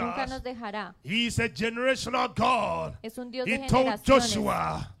forsake Nunca us. nos dejará. He is a generational God. Es un Dios He de told generaciones.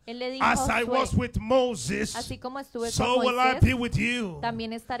 Joshua, Él le dijo a as I was Josué, with Moses, así como estuve so con will I be Moisés, with you.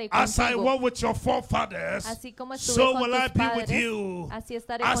 también estaré As I contigo. was with your forefathers, Así como estuve so con will I tus be with padres, you. así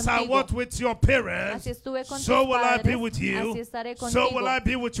estaré As I contigo. was with your parents, Así estuve con so tus will I be padres, with you. así estaré So contigo. will I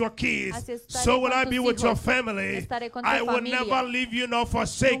be with your kids. Así estaré So will con I be tus with your hijos. family. Estaré con tu I will familia. never leave you nor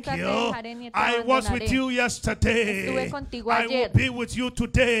forsake Nunca te you. dejaré ni te I was with abandonaré. you yesterday. Estuve contigo I will ayer. be with you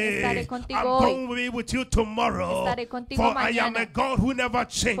today. Estaré contigo I'm hoy. going to be with you tomorrow. Estaré contigo For I am mañana. a God who never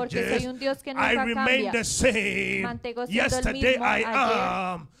Porque changes. soy un Dios que I nunca remain cambia. the same. Mantengo siendo el Yesterday mismo I ayer.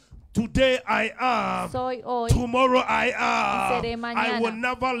 am. Today I am. Soy hoy. Tomorrow I am. seré I mañana. will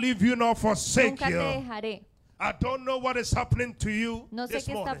never leave you nor forsake Nunca te you. dejaré. I don't know what is happening to you No sé this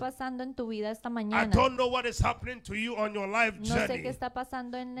qué está morning. pasando en tu vida esta I mañana. don't know what is happening to you on your life No sé journey. qué está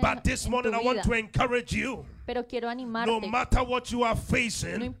pasando en But this tu morning I want vida. to encourage you. Pero quiero No animarte. matter what you are No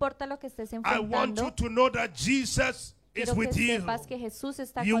facing, importa lo que estés I want you enfrentando. to know that Jesus is Quiero que with you. sepas que Jesús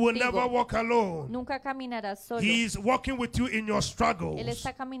está You will never contigo. walk alone. Nunca caminarás solo. He is walking with you in your Él struggles.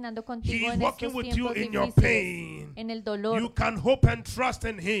 está caminando He contigo is en walking estos with you tiempos in your difíciles, pain. en el You dolor. can hope and trust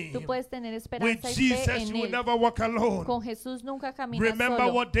in Tú Him. puedes tener With esperanza y fe Jesus, en you will Él. never walk alone. Con Jesús nunca caminas Remember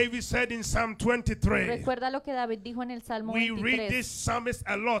solo. what David said in Psalm 23. Recuerda lo que David dijo en el Salmo We read 23. this psalmist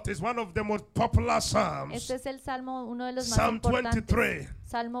a lot. It's one of the most popular psalms. Este es el Salmo, uno de los más Psalm importantes. 23.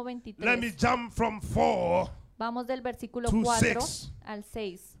 Salmo Let me 23. jump from 4. Vamos del versículo to 4 6. al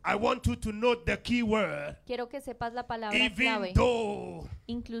 6. I want you to note the key word. Quiero que sepas la palabra Even clave. though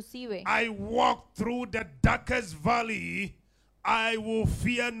Inclusive, I walk through the darkest valley, I will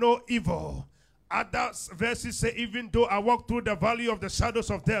fear no evil. Other verses say, even though I walk through the valley of the shadows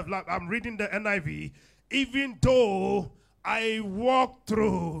of death, like I'm reading the NIV, even though I walk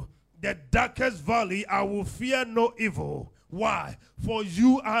through the darkest valley, I will fear no evil. Why? For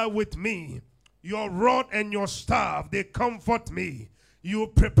you are with me. Your rod and your staff, they comfort me. You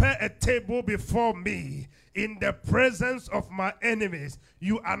prepare a table before me in the presence of my enemies.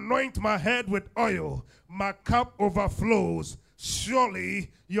 You anoint my head with oil. My cup overflows.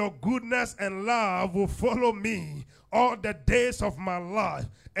 Surely your goodness and love will follow me all the days of my life,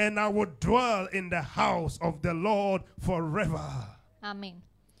 and I will dwell in the house of the Lord forever. amén.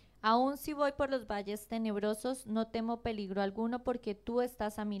 Aun si voy por los valles tenebrosos, no temo peligro alguno porque tú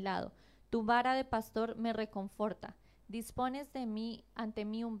estás a mi lado. Tu vara de pastor me reconforta. Dispones de mí ante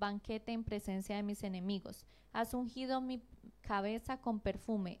mí un banquete en presencia de mis enemigos. Has ungido mi cabeza con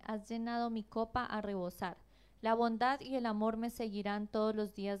perfume. Has llenado mi copa a rebosar. La bondad y el amor me seguirán todos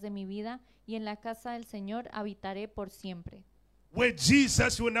los días de mi vida, y en la casa del Señor habitaré por siempre. With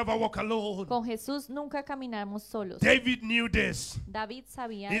Jesus, you will never walk alone. Con Jesús nunca caminamos solos. David knew this. David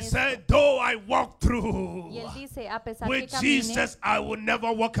sabía He esto. said, though I walk through, Y él dice, a pesar que with camine, Jesus, I will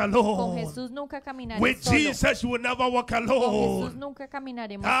never walk con alone. Jesús nunca caminaré With solo. Jesus, you will never walk Con Jesús alone. nunca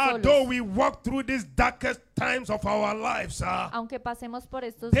caminaremos Though solos. we walk through these darkest times of our lives, Aunque pasemos por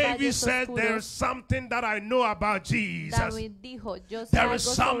estos David valles said, there is oscuros, something that I know about Jesus. David dijo, yo sé There algo is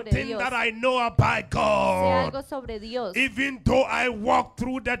sobre something Dios. that I know about Sé God. algo sobre Dios. Even though I walk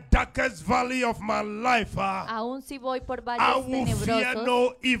through the darkest valley of my life, Aun si voy por I valles will fear tenebrosos,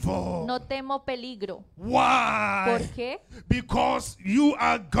 no evil. no temo peligro. Why? ¿Por qué? Because you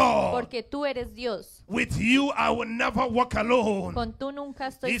are God. Porque tú eres Dios. With you, I will never walk alone. Con tú nunca He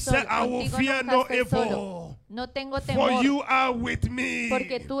estoy solo. said, I will Contigo fear nunca no estoy solo. evil. No tengo For temor. you are with me.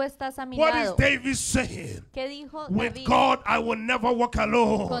 Porque tú estás a mi What is lado. David saying? ¿Qué dijo With David? God, I will never walk Con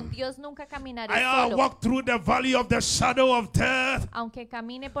alone. Dios nunca caminaré I solo. walk through the valley of the shadow of death, Aunque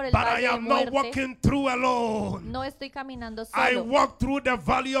camine por el but I valle de am not muerte, walking through alone. no estoy caminando I solo. walk through the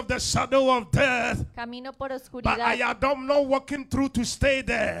valley of the shadow of death, Camino por but oscuridad, I am not walking through to stay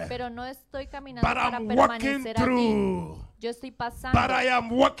there. pero no estoy caminando But para I'm walking permanecer allí. through. Yo estoy But I pasando. am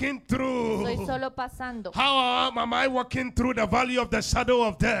walking through. Estoy solo pasando. How am I walking through the valley of the shadow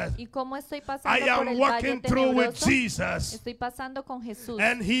of death? ¿Y cómo estoy I pasando por am el valle walking through with tenebroso? Jesus. Estoy pasando con Jesús.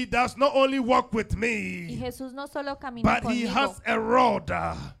 And he does not only walk with Y me, Jesús no solo camina but he conmigo, has a rod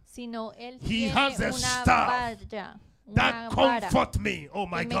sino Él he tiene has a una staff valla, una that vara comfort me. Oh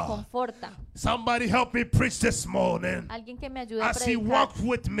my que me God. conforta. Somebody help me preach this morning. Alguien que me ayude a As he predicar. walks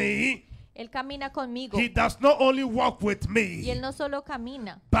with me, Él camina conmigo. He does not only walk with Y él me, no solo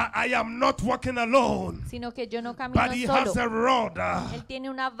camina, but I am not walking alone. sino que yo no camino But he has solo. a rod. Él tiene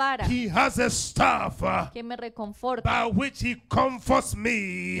una vara He has a staff que me reconforta by which he comforts y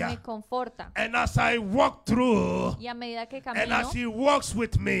me. me conforta. And as I walk through, Y a medida que and camino, as he walks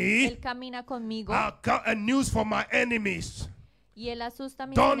with me, él camina conmigo I've got a news for my enemies. y él asusta a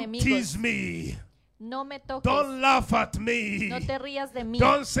mis Don't enemigos. tease me. No me toques. Don't laugh at me. No te rías de mí.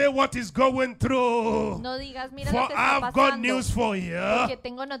 Don't say what is going through. No digas, mira For lo que está I've got pasando. news for Porque you.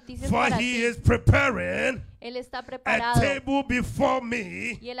 tengo noticias For para he ti. is preparing Él está a preparado table before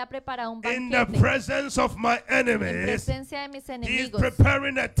me y él ha preparado un in the banquete presence of my en enemies. presencia de mis He is enemigos.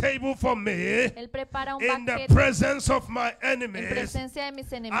 preparing a table for me Él prepara un in the banquete presence of my en enemies presencia de mis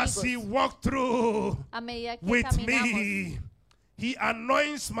as enemigos. he walked through A medida que with caminamos, me. He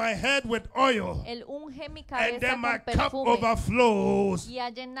anoints my head with oil, él unge mi and cabeza then my con cup perfume overflows. y ha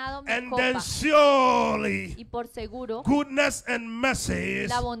llenado mi And then copa. surely Y por seguro, goodness and mercies,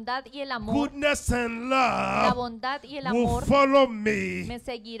 la bondad y el amor, goodness and la love bondad y el will amor follow me me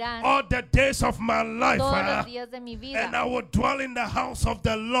seguirán all the days of my life, todos los días de mi and vida. I will dwell in the house of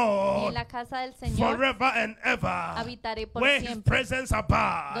the Y en Lord la casa del Señor forever and ever, habitaré por where His siempre, presence donde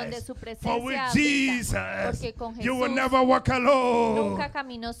abides. su For presencia with habita. Jesus, Porque con you will Jesús never walk alone. nunca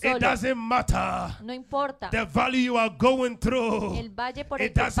caminó It solo. doesn't matter No importa the valley you are going through. el valle por el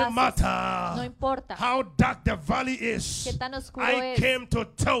It que doesn't pases. matter No importa how dark the valley is. qué tan oscuro I es. came to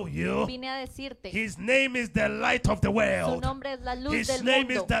tell you Vine a decirte, His name is the light of the su world. nombre es la luz His del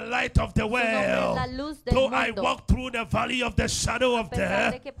name is mundo. the light of the Su nombre es la world. luz del Though I mundo. walk through the valley of the shadow A of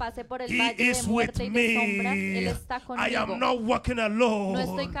pesar de death, que pase por el He valle de is with muerte y de sombras, Él me. está I am conmigo. not walking No alone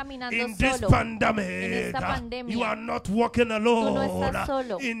estoy caminando in this solo. pandemic. En esta pandemia. You are not walking no alone estás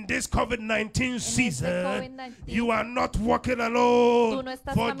solo. in this COVID-19 este season. COVID-19, You are not walking Tú alone, no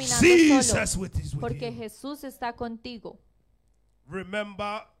estás for caminando Jesus solo, is with porque you. Jesús está contigo.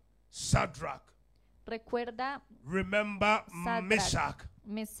 Remember Shadrach. Recuerda Remember Sadrach, Meshach.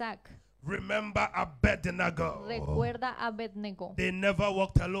 Mesac. Remember Abednego. Recuerda a Abednego. They never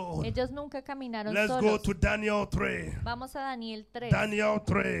walked alone. Ellos nunca caminaron Let's go solos. to Daniel 3. Vamos a Daniel 3. Daniel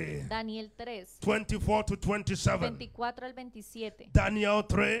 3, Daniel 3. 24 to 27. 24 al 27. Daniel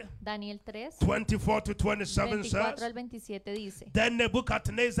 3, Daniel 3. 24 to 27 24 al says, 27 dice. Then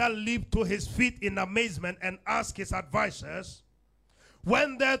Nebuchadnezzar leaped to his feet in amazement and asked his advisors,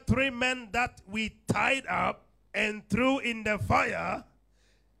 when there are 3 men that we tied up and threw in the fire,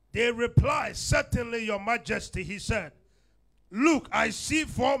 they replied, certainly, your majesty, he said. Look, I see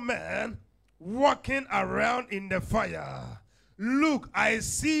 4 men walking around in the fire. Look, I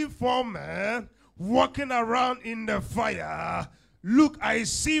see 4 men walking around in the fire. Look, I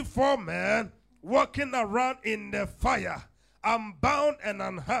see 4 men walking around in the fire. Unbound and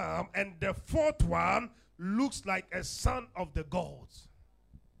unharmed, and the 4th one looks like a son of the gods.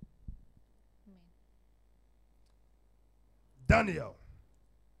 Daniel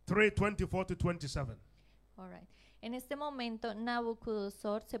 3:24 to 27. All right. En este momento,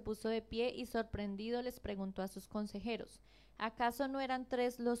 Nabucodonosor se puso de pie y sorprendido les preguntó a sus consejeros, ¿acaso no eran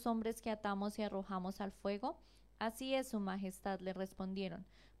 3 los hombres que atamos y arrojamos al fuego? Así es, su majestad, le respondieron.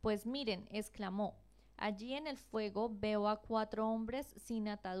 Pues miren, exclamó, allí en el fuego veo a 4 hombres sin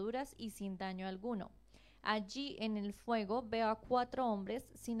ataduras y sin daño alguno. Allí en el fuego veo a 4 hombres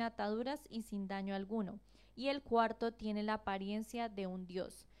sin ataduras y sin daño alguno, y el cuarto tiene la apariencia de un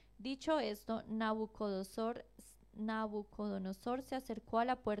dios. Dicho esto, Nabucodonosor se acercó a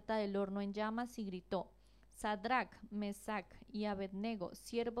la puerta del horno en llamas y gritó, Sadrach, Mesac y Abednego,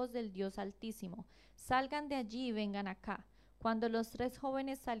 siervos del Dios Altísimo, salgan de allí y vengan acá. Cuando los 3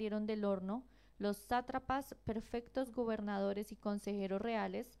 jóvenes salieron del horno, los sátrapas, perfectos gobernadores y consejeros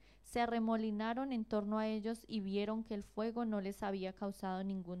reales, se arremolinaron en torno a ellos y vieron que el fuego no les había causado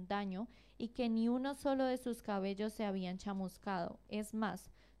ningún daño y que ni uno solo de sus cabellos se habían chamuscado. Es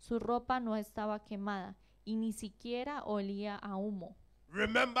más, su ropa no estaba quemada y ni siquiera olía a humo.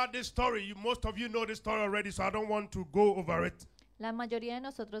 Remember this story. Most of you know this story already, so I don't want to go over it. La mayoría de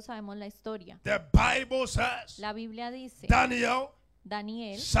nosotros sabemos la historia. The Bible says La Biblia dice, Daniel,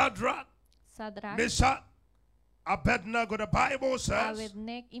 Daniel, Shadrach, Sadrach, Meshach, Abednego. The Bible says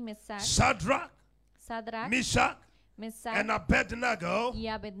Abednego y Mesac, Shadrach, Sadrach, Meshach, Mesac and Abednego. y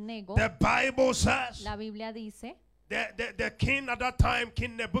Abednego. The Bible says La Biblia dice the king at that time,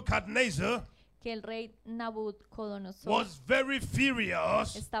 King Nebuchadnezzar, que el rey Nabucodonosor was very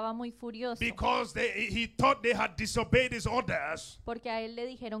furious estaba muy furioso because he thought they had disobeyed his orders. porque a él le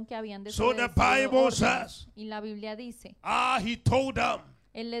dijeron que habían So the desobedecido Bible órdenes. says, Y la Biblia dice, he told them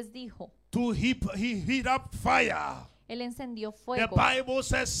él les dijo, to heat up fire Él encendió The fuego. Bible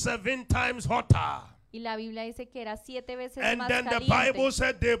says 7 times hotter. Y la Biblia dice que era 7 veces And más then the caliente. Bible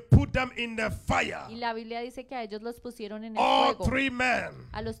said they put them in the fire. Y la Biblia dice que a ellos los pusieron en el All fuego. 3 men.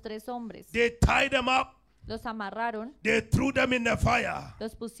 A los 3 hombres. They tied them up. Los amarraron. They threw them in the fire.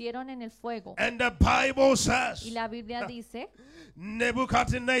 Los pusieron en el fuego. And the Bible says Y la Biblia dice,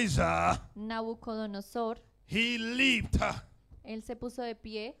 Nebuchadnezzar, Nabucodonosor, he leaped. él se puso de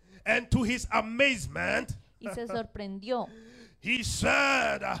pie And to his amazement, y se sorprendió he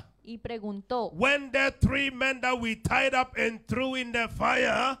said, y preguntó, when the 3 men that we tied up and threw in the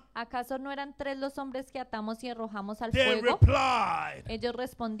fire, ¿acaso no eran 3 los hombres que atamos y arrojamos al they fuego? replied, Ellos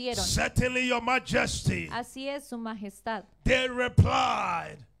respondieron, certainly your majesty. así es su majestad. They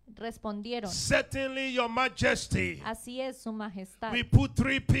replied, Respondieron, certainly your majesty. así es su majestad. We put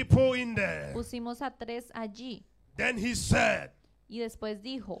 3 people in there. Pusimos a 3 allí. Then he said, Y después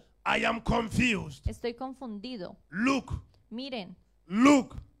dijo, I am confused. estoy confundido. Look, Miren,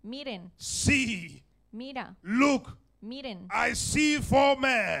 look, miren, see, mira, look. miren. I see 4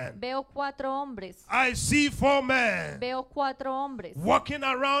 men. Veo 4 hombres. I see 4 men Veo 4 hombres walking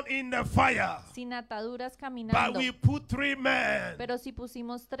around in the fire. sin ataduras But caminando. we put 3 men. Pero si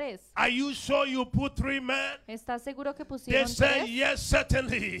pusimos 3, Are you sure you put 3 men? ¿estás seguro que They pusieron said, 3? yes, Y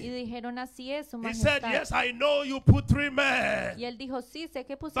certainly. dijeron, así es su He said, majestad. yes, I know you put 3 Y men. él dijo, sí, sé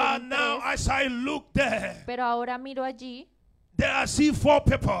que But pusieron now 3, as I look there, pero ahora miro allí there I see 4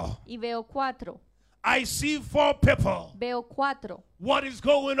 people. y veo 4. I see 4 people. Veo 4. What is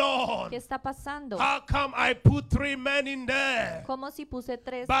going on? ¿Qué está pasando? How come I put 3 men in there? Como si puse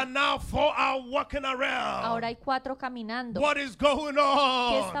 3, But now 4 are walking ahora around. hay 4 caminando. What is going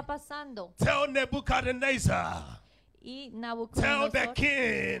 ¿Qué está on? pasando? Tell Nebuchadnezzar, Y tell the Nabucodonosor,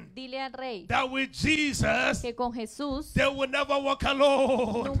 king dile al rey that with Jesus que con Jesús they will never walk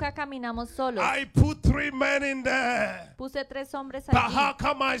alone. nunca caminamos solos. I put 3 men in there. Puse 3 hombres But how allí,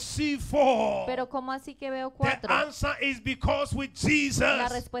 come I see 4? pero ¿cómo así que veo The 4? answer is because with La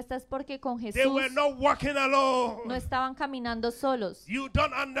Jesus respuesta es porque con they Jesús were not walking no alone. estaban caminando solos. You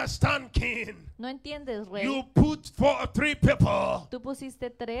don't understand, king. ¿No entiendes, rey? You put 3 people. Tú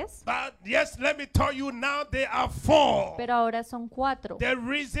pusiste 3, But yes, let me tell you now there are 4. pero ahora son 4. The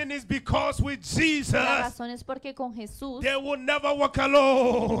reason is because with La Jesus razón es porque con Jesús they will never walk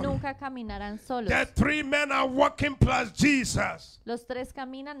alone. nunca caminarán solos. The 3 men are walking plus Jesus. Los 3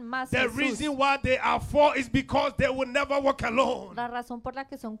 caminan más The Jesús. reason why they are 4 is because they will never walk alone. La razón por la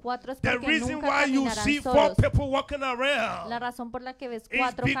que son 4 es The porque reason nunca why you caminarán see 4 solos. people walking La around razón por la que ves is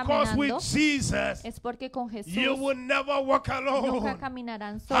 4 because with caminando Jesus es porque con you Jesús will never walk nunca alone.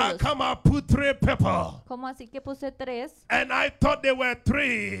 caminarán How solos. come I put 3 people? ¿Cómo así que puse 3? And I thought they were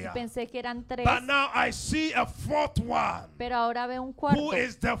 3. Pensé que eran 3, But now I see a 4th one. pero ahora veo un Who cuarto.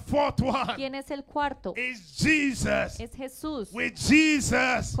 is the 4th one? ¿Quién es el cuarto? It's Jesus. Es Jesús. With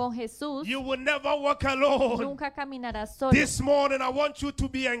Jesus, Con Jesús you will never walk alone. nunca caminarás solo. This morning, I want you to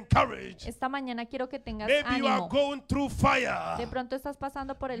be encouraged. Esta mañana quiero que tengas Maybe you are ánimo. going through De fire. pronto estás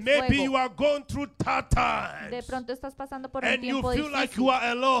pasando por el Maybe you fuego. are going through tough De times. pronto estás pasando por un And you tiempo feel like you difícil are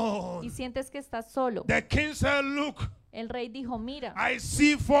y alone. sientes que estás solo. The king said, look, El rey dijo, mira, I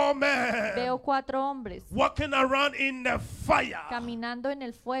see 4 men veo 4 hombres walking around in the fire. caminando en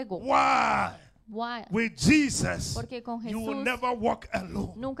el fuego. Why? Why? With Jesus, Porque con you will Jesús never walk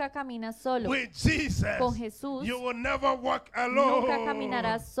alone. nunca caminas solo. With Jesus, Con Jesús you will never walk nunca alone.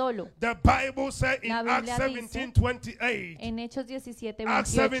 caminarás solo. The Bible said in La Acts Biblia dice 17:28. En Hechos 17,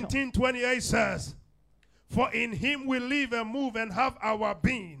 Acts 28. 17:28 says, for in him we live and move and have our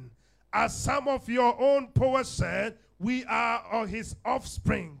being. As some of your own poets said, we are his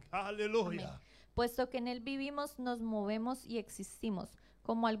offspring. Hallelujah. Puesto que en él vivimos, nos movemos y existimos,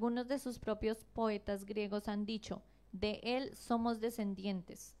 como algunos de sus propios poetas griegos han dicho, de él somos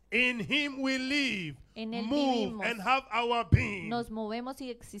descendientes. In him we live, En él move, vivimos, and have our being. Nos movemos y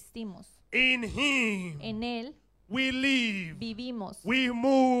existimos. In him En él we live, vivimos we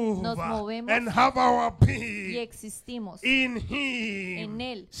move, Nos movemos and have our y being. existimos. In him, En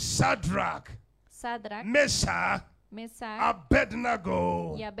él, Shadrach, Sadrach, Meshach, Mesach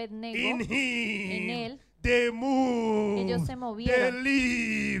Abednego. y Abednego, In en him, él, they moved, ellos se they movieron,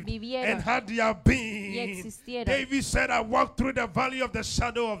 lived, vivieron and had their y being. existieron. David said, I walked through the valley of the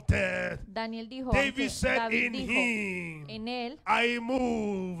shadow of death. Daniel dijo, David aunque said, David in dijo, him, en él I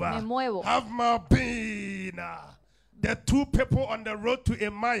move, me muevo. have my being. The 2 people on the road to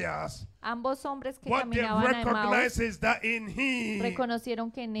Emmaus, Ambos hombres que what they caminaban a recognize Emmaus is that in him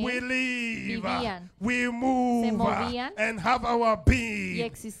reconocieron que en we él live, vivían, we move, movían and have our y being.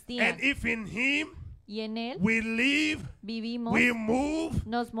 existían. And if in him y en Él we live, vivimos, we move,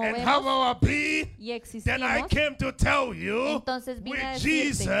 nos and have movemos our being, y then I existimos. came to tell you, Entonces vine a with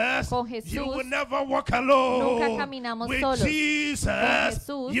decirte, Jesus, con you Jesús will never walk alone. nunca caminamos With solos. Jesus,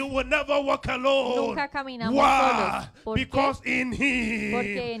 Jesús you will never walk alone. nunca caminamos Why? solos. ¿Por qué? Because in Him,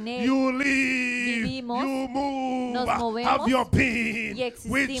 Porque en Él you live, vivimos, you move, nos movemos have your being. y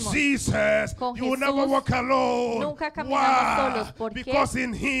With existimos. Jesus, Con you will never Jesús walk alone. nunca caminamos Why? solos. ¿Por qué? Because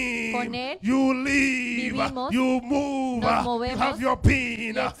in Him, Con Él you live, vivimos, you move, nos you movemos have your being. y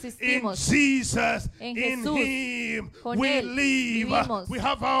In existimos. Jesus, En in Jesús, Him, con we Él live, vivimos, we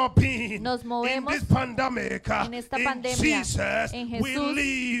have our being. nos In movemos this pandemic, en esta in pandemia. Jesus, En we Jesús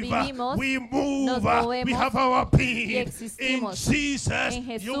live, vivimos, we move, nos we movemos have our y being. In existimos. Jesus,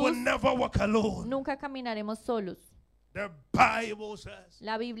 En you will Jesús never walk alone. nunca caminaremos solos. The Bible says,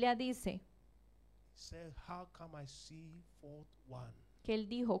 La Biblia dice how come I see fourth one? que Él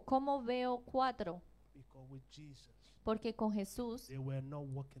dijo, ¿cómo veo 4? Because with Jesus, Porque con Jesús they were not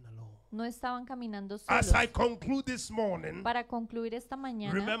walking alone. no estaban caminando As solos. I conclude this morning, Para concluir esta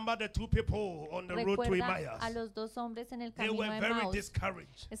mañana, remember the two people on the road to recuerda a Emmaus. los 2 hombres en el They camino were de very Emmaus.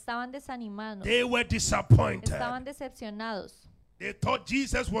 discouraged. Estaban desanimados, They were disappointed. estaban decepcionados. They thought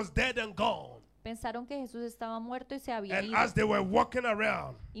Jesus was dead and gone. Pensaron que Jesús estaba muerto y se había And ido. as they were walking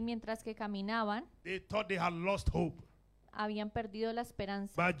around, Y mientras que caminaban, they thought they had lost hope. habían perdido la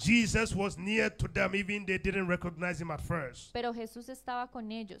esperanza. But Jesus was near to them, even they didn't recognize him at first. Pero Jesús estaba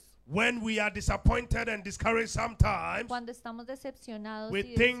con ellos. When we are disappointed and discouraged sometimes, Cuando estamos decepcionados we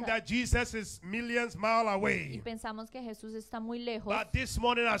y, think that Jesus is millions miles y away. pensamos que Jesús está muy lejos, But this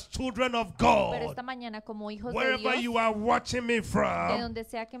morning, as children of pero God, esta mañana como hijos de wherever Dios, you are watching me de from, donde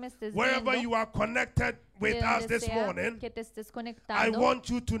sea que me estés wherever viendo, you are connected with de us donde this sea morning, que te estés I conectando, want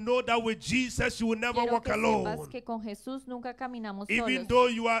you to know that with Jesus you will never quiero walk que sepas alone. que con Jesús nunca caminamos Even solos. though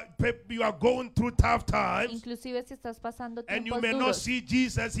you are going through tough times Inclusive si estás pasando and you tiempos may not duros see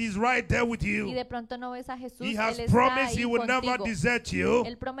Jesus, He's right there with y you. de pronto no ves a Jesús, He Él has está promised He ahí will never contigo. desert you.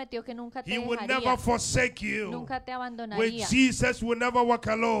 Él prometió que nunca te He will dejaría, never forsake you. nunca te With abandonaría. Jesus, you will never walk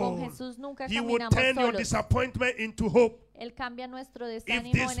Con alone. Jesús nunca He will caminamos turn your solos. disappointment into hope. Él cambia nuestro If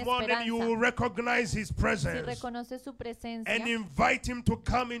desánimo this en morning you will esperanza. recognize His Si presence reconoces su presencia and invite Him to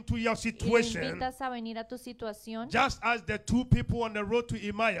come into your y lo situation, invitas a venir a tu situación, just as the two people on the road to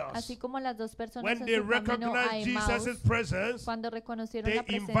Emmaus, así como las 2 personas when en they su camino a recognized Emmaus, Jesus' presence, cuando reconocieron they la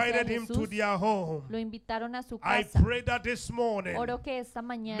presencia invited de Him to Jesús, their home. lo invitaron a su I casa. pray that this morning, Oro que esta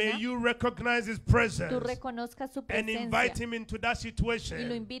mañana may you recognize His tú presence reconozcas su and invite presencia Him into that y lo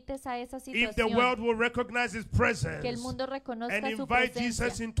situation. invites a esa If the world situación, will recognize His que el presence mundo reconozca and su invite presencia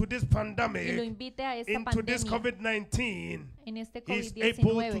Jesus into this y lo pandemic, invite a esta into this pandemia, COVID-19, en este He's able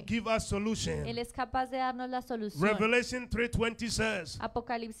to COVID-19. give us solution. Él es capaz de darnos la solución. Revelation 3:20 says,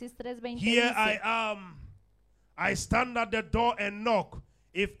 Apocalipsis 3:20 "Here I dice, am. I stand at the door and knock.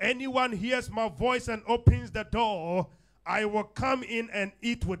 If anyone hears my voice and opens the door, I will come in and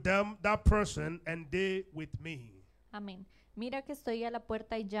eat with them, that person, and they with me." amén. Mira que estoy a la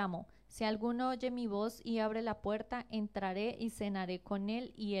puerta y llamo. Si alguno oye mi voz y abre la puerta, entraré y cenaré con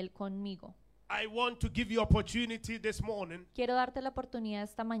él y él conmigo. I want to give you opportunity this morning. Quiero darte la oportunidad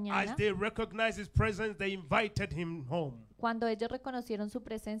esta As mañana. they recognized His presence, they invited Him home. Cuando ellos reconocieron su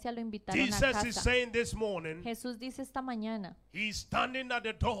presencia, lo invitaron a Jesus is casa. saying this morning, Jesús dice esta mañana, He's standing at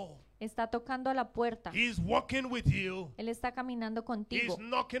the door. está tocando a la puerta. He's walking with you. Él está caminando He's contigo.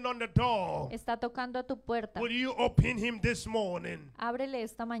 knocking on the door. Está tocando a tu puerta. Will you open Him this morning? Ábrele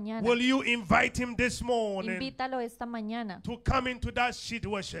esta mañana. Will you invite Him this morning Invítalo esta mañana to come into that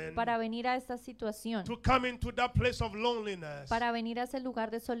situation, para venir a esta situación, to come into that place of loneliness? para venir a ese lugar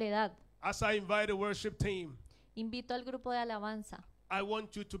de soledad. As I invite the worship team, Invito al grupo de alabanza. I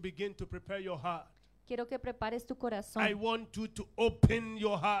want you to begin to prepare your heart. Quiero que prepares tu I corazón. want you to open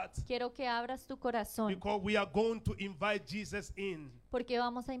your heart Quiero que abras tu corazón because we are going to invite Jesus in. porque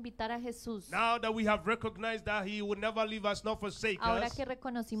vamos a invitar a Jesús. Now that we have recognized that He will never leave us nor forsake Ahora us, que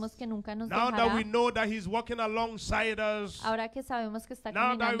reconocimos que nunca nos now that we dejará, know that He's walking alongside us, ahora que sabemos que está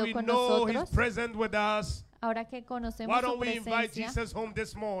now that caminando we con know He's nosotros, present with us, ahora que conocemos why su don't we invite presencia, Jesus home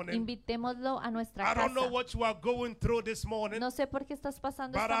this morning? invitémoslo a nuestra I don't know casa. what you are going through this morning, No sé por qué estás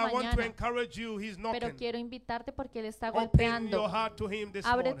pasando but esta I want to mañana, encourage you. He's pero knocking. quiero invitarte porque Él está Open your golpeando. heart to Him this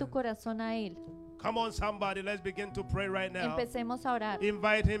Abre tu morning. corazón a Él. Come on, somebody, let's begin to pray right now. Empecemos a orar.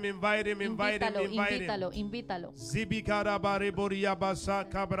 Invite Him, invite Him, invite Him, Invítalo, invite Him. invítalo, invítalo. Zibikara bare boria basa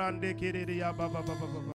kabrande kiriya ba ba ba ba ba ba.